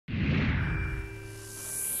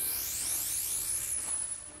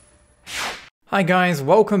Hi guys,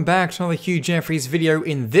 welcome back to another Hugh Jeffries video.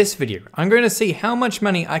 In this video, I'm going to see how much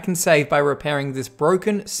money I can save by repairing this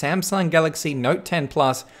broken Samsung Galaxy Note 10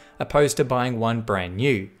 Plus opposed to buying one brand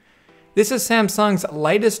new. This is Samsung's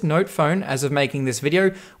latest Note phone as of making this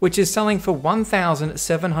video, which is selling for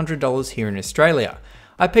 $1,700 here in Australia.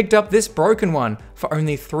 I picked up this broken one for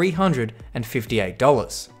only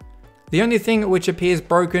 $358. The only thing which appears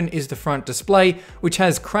broken is the front display, which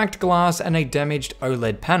has cracked glass and a damaged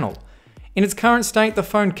OLED panel. In its current state, the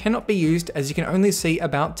phone cannot be used as you can only see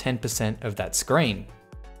about 10% of that screen.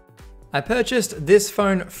 I purchased this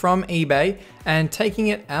phone from eBay, and taking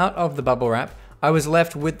it out of the bubble wrap, I was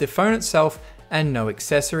left with the phone itself and no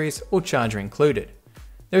accessories or charger included.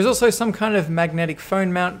 There is also some kind of magnetic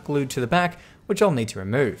phone mount glued to the back, which I'll need to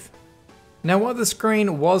remove. Now, while the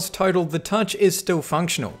screen was totaled, the touch is still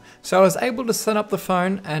functional, so I was able to set up the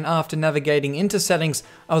phone, and after navigating into settings,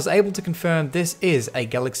 I was able to confirm this is a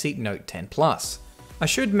Galaxy Note 10 Plus. I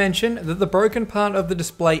should mention that the broken part of the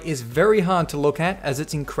display is very hard to look at as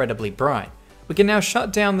it's incredibly bright. We can now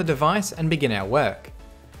shut down the device and begin our work.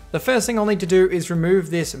 The first thing I'll need to do is remove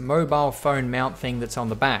this mobile phone mount thing that's on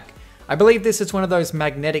the back. I believe this is one of those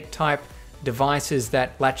magnetic type devices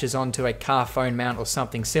that latches onto a car phone mount or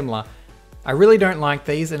something similar. I really don't like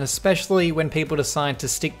these, and especially when people decide to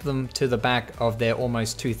stick them to the back of their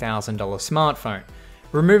almost $2,000 smartphone.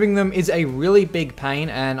 Removing them is a really big pain,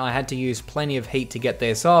 and I had to use plenty of heat to get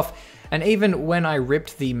this off, and even when I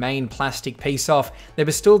ripped the main plastic piece off, there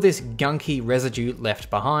was still this gunky residue left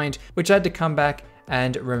behind, which I had to come back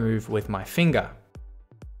and remove with my finger.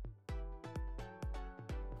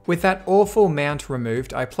 With that awful mount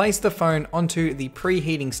removed, I placed the phone onto the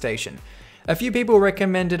preheating station. A few people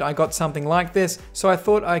recommended I got something like this, so I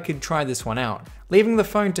thought I could try this one out. Leaving the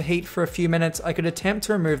phone to heat for a few minutes, I could attempt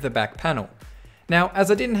to remove the back panel. Now, as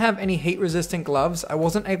I didn't have any heat-resistant gloves, I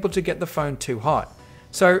wasn't able to get the phone too hot.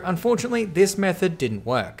 So unfortunately, this method didn't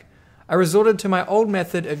work. I resorted to my old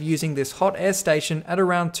method of using this hot air station at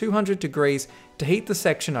around 200 degrees to heat the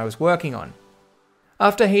section I was working on.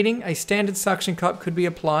 After heating, a standard suction cup could be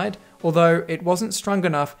applied, although it wasn't strong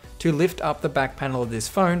enough to lift up the back panel of this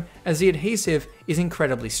phone as the adhesive is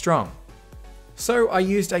incredibly strong. So I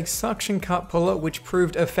used a suction cup puller, which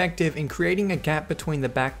proved effective in creating a gap between the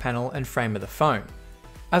back panel and frame of the phone.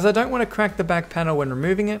 As I don't want to crack the back panel when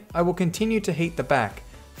removing it, I will continue to heat the back,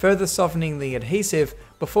 further softening the adhesive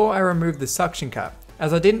before I remove the suction cup,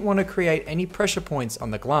 as I didn't want to create any pressure points on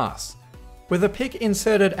the glass. With a pick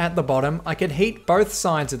inserted at the bottom, I could heat both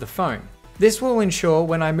sides of the phone. This will ensure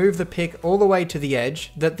when I move the pick all the way to the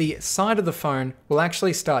edge that the side of the phone will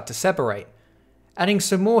actually start to separate. Adding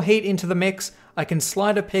some more heat into the mix, I can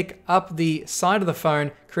slide a pick up the side of the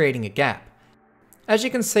phone, creating a gap. As you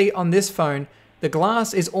can see on this phone, the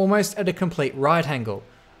glass is almost at a complete right angle,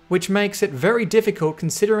 which makes it very difficult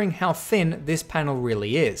considering how thin this panel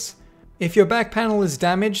really is. If your back panel is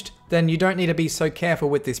damaged, then you don't need to be so careful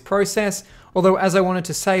with this process, although as I wanted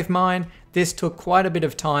to save mine, this took quite a bit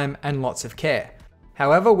of time and lots of care.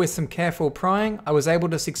 However, with some careful prying, I was able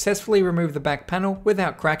to successfully remove the back panel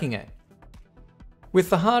without cracking it.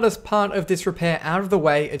 With the hardest part of this repair out of the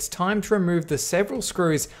way, it's time to remove the several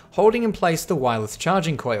screws holding in place the wireless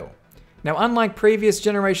charging coil. Now, unlike previous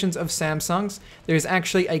generations of Samsungs, there is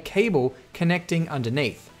actually a cable connecting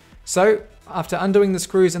underneath. So, after undoing the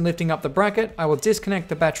screws and lifting up the bracket, I will disconnect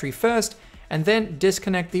the battery first and then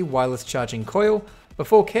disconnect the wireless charging coil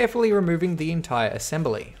before carefully removing the entire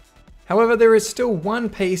assembly. However, there is still one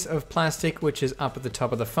piece of plastic which is up at the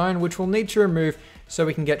top of the phone which we'll need to remove so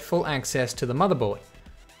we can get full access to the motherboard.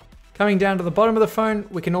 Coming down to the bottom of the phone,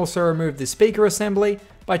 we can also remove the speaker assembly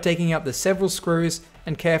by taking out the several screws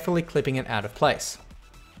and carefully clipping it out of place.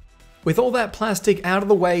 With all that plastic out of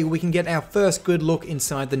the way, we can get our first good look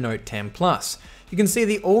inside the Note 10 Plus. You can see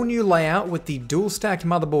the all-new layout with the dual-stacked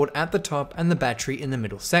motherboard at the top and the battery in the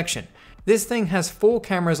middle section. This thing has 4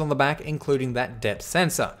 cameras on the back, including that depth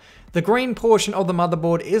sensor. The green portion of the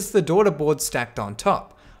motherboard is the daughter board stacked on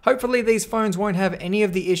top. Hopefully these phones won't have any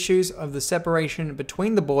of the issues of the separation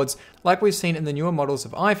between the boards like we've seen in the newer models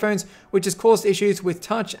of iPhones, which has caused issues with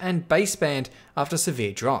touch and baseband after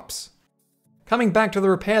severe drops. Coming back to the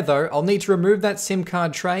repair though, I'll need to remove that SIM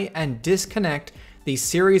card tray and disconnect the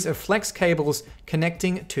series of flex cables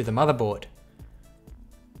connecting to the motherboard.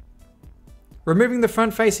 Removing the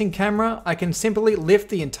front-facing camera, I can simply lift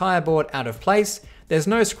the entire board out of place. There's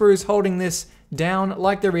no screws holding this down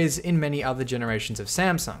like there is in many other generations of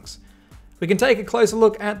Samsungs. We can take a closer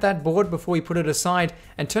look at that board before we put it aside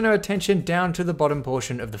and turn our attention down to the bottom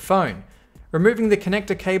portion of the phone. Removing the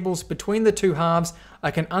connector cables between the two halves,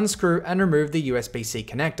 I can unscrew and remove the USB-C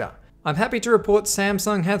connector. I'm happy to report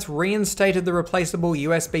Samsung has reinstated the replaceable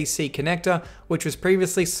USB-C connector, which was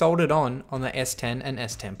previously soldered on the S10 and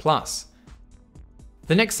S10 Plus.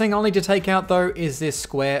 The next thing I'll need to take out though is this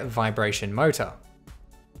square vibration motor.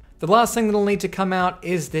 The last thing that'll need to come out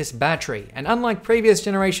is this battery, and unlike previous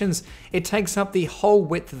generations, it takes up the whole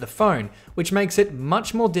width of the phone, which makes it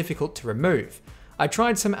much more difficult to remove. I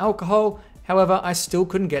tried some alcohol, however I still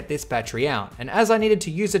couldn't get this battery out, and as I needed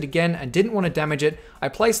to use it again and didn't want to damage it, I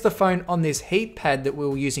placed the phone on this heat pad that we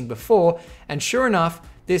were using before, and sure enough,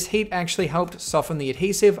 this heat actually helped soften the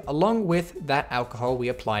adhesive along with that alcohol we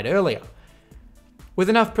applied earlier. With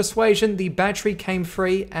enough persuasion, the battery came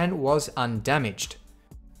free and was undamaged.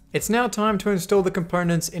 It's now time to install the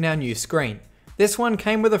components in our new screen. This one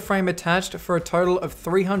came with a frame attached for a total of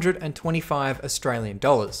 325 Australian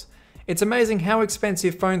dollars. It's amazing how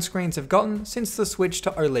expensive phone screens have gotten since the switch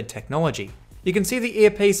to OLED technology. You can see the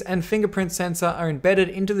earpiece and fingerprint sensor are embedded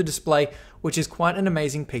into the display, which is quite an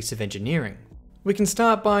amazing piece of engineering. We can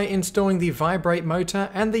start by installing the vibrate motor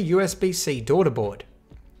and the USB-C daughter board.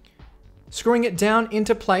 Screwing it down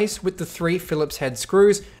into place with the 3 Phillips head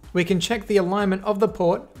screws, we can check the alignment of the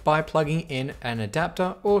port by plugging in an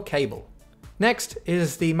adapter or cable. Next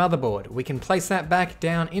is the motherboard. We can place that back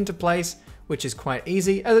down into place, which is quite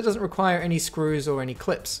easy as it doesn't require any screws or any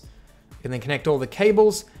clips. We can then connect all the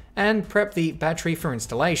cables and prep the battery for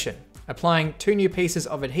installation. Applying 2 new pieces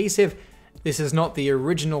of adhesive. This is not the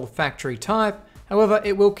original factory type, however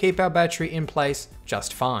it will keep our battery in place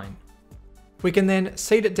just fine. We can then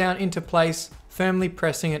seat it down into place, firmly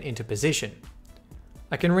pressing it into position.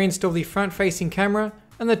 I can reinstall the front-facing camera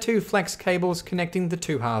and the 2 flex cables connecting the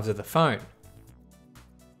 2 halves of the phone.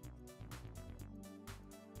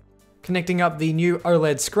 Connecting up the new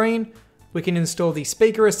OLED screen, we can install the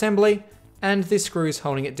speaker assembly and the screws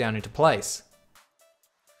holding it down into place.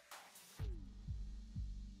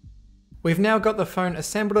 We've now got the phone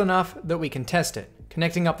assembled enough that we can test it.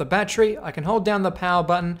 Connecting up the battery, I can hold down the power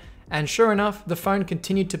button, and sure enough, the phone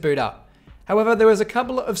continued to boot up. However, there was a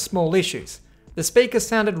couple of small issues. The speaker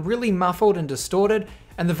sounded really muffled and distorted,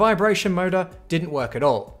 and the vibration motor didn't work at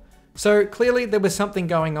all. So clearly there was something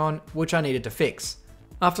going on which I needed to fix.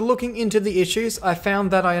 After looking into the issues, I found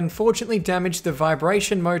that I unfortunately damaged the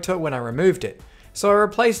vibration motor when I removed it, so I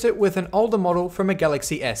replaced it with an older model from a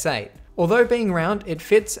Galaxy S8. Although being round, it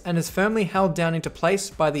fits and is firmly held down into place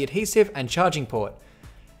by the adhesive and charging port.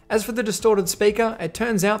 As for the distorted speaker, it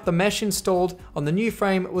turns out the mesh installed on the new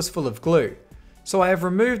frame was full of glue. So I have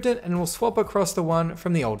removed it and will swap across the one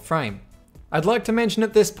from the old frame. I'd like to mention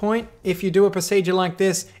at this point, if you do a procedure like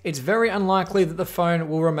this, it's very unlikely that the phone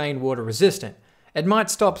will remain water resistant. It might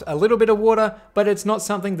stop a little bit of water, but it's not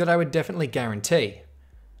something that I would definitely guarantee.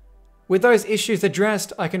 With those issues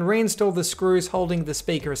addressed, I can reinstall the screws holding the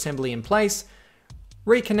speaker assembly in place,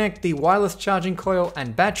 reconnect the wireless charging coil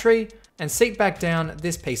and battery, and seat back down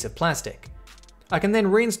this piece of plastic. I can then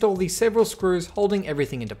reinstall the several screws holding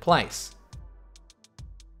everything into place.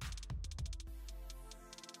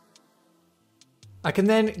 I can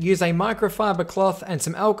then use a microfiber cloth and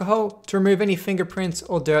some alcohol to remove any fingerprints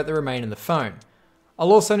or dirt that remain in the phone.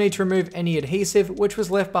 I'll also need to remove any adhesive which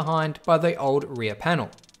was left behind by the old rear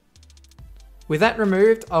panel. With that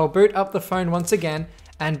removed, I'll boot up the phone once again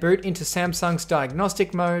and boot into Samsung's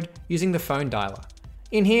diagnostic mode using the phone dialer.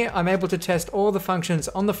 In here, I'm able to test all the functions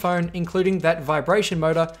on the phone, including that vibration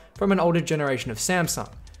motor from an older generation of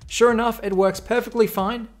Samsung. Sure enough, it works perfectly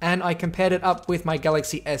fine, and I compared it up with my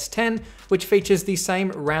Galaxy S10, which features the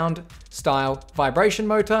same round style vibration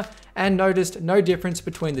motor, and noticed no difference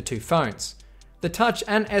between the 2 phones. The Touch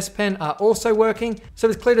and S Pen are also working, so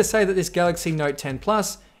it's clear to say that this Galaxy Note 10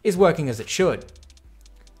 Plus is working as it should.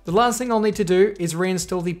 The last thing I'll need to do is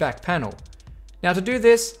reinstall the back panel. Now to do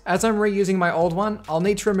this, as I'm reusing my old one, I'll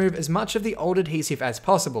need to remove as much of the old adhesive as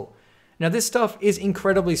possible. Now this stuff is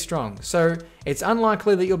incredibly strong, so it's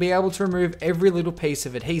unlikely that you'll be able to remove every little piece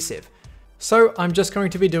of adhesive. So I'm just going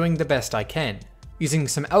to be doing the best I can. Using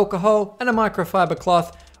some alcohol and a microfiber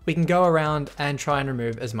cloth, we can go around and try and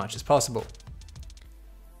remove as much as possible.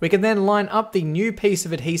 We can then line up the new piece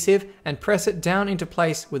of adhesive and press it down into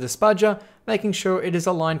place with a spudger, making sure it is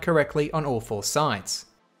aligned correctly on all 4 sides.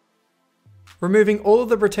 Removing all of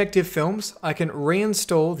the protective films, I can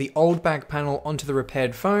reinstall the old back panel onto the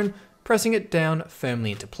repaired phone, pressing it down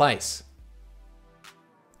firmly into place.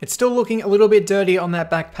 It's still looking a little bit dirty on that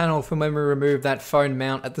back panel from when we removed that phone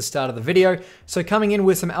mount at the start of the video, so coming in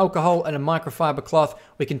with some alcohol and a microfiber cloth,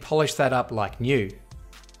 we can polish that up like new.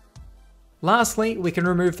 Lastly, we can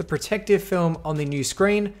remove the protective film on the new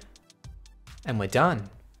screen, and we're done.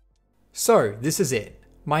 So this is it.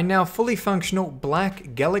 my now fully functional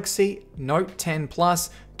black Galaxy Note 10 Plus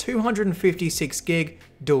 256GB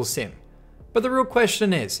dual SIM. But the real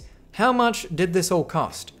question is, how much did this all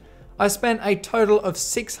cost? I spent a total of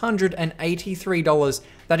 $683,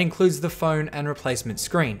 that includes the phone and replacement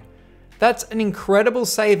screen. That's an incredible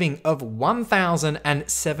saving of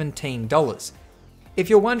 $1,017. If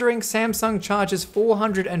you're wondering, Samsung charges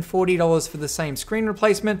 $440 for the same screen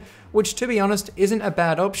replacement, which to be honest isn't a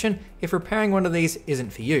bad option if repairing one of these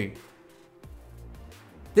isn't for you.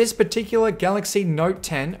 This particular Galaxy Note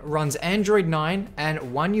 10 runs Android 9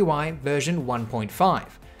 and One UI version 1.5.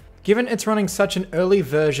 Given it's running such an early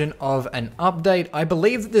version of an update, I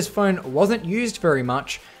believe that this phone wasn't used very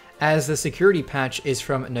much, as the security patch is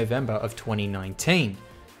from November of 2019.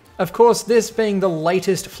 Of course, this being the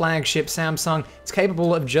latest flagship Samsung, it's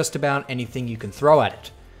capable of just about anything you can throw at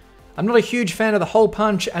it. I'm not a huge fan of the hole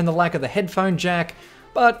punch and the lack of the headphone jack,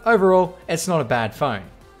 but overall, it's not a bad phone.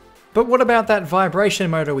 But what about that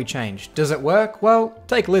vibration motor we changed? Does it work? Well,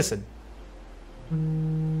 take a listen.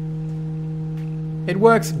 It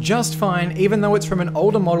works just fine, even though it's from an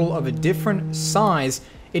older model of a different size.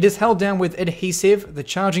 It is held down with adhesive, the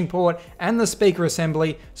charging port, and the speaker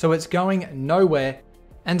assembly, so it's going nowhere.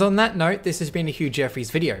 And on that note, this has been a Hugh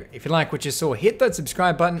Jeffries video. If you like what you saw, hit that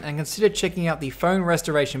subscribe button and consider checking out the phone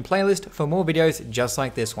restoration playlist for more videos just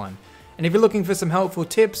like this one. And if you're looking for some helpful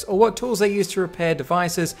tips or what tools I use to repair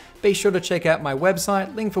devices, be sure to check out my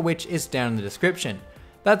website, link for which is down in the description.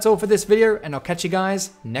 That's all for this video, and I'll catch you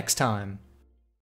guys next time.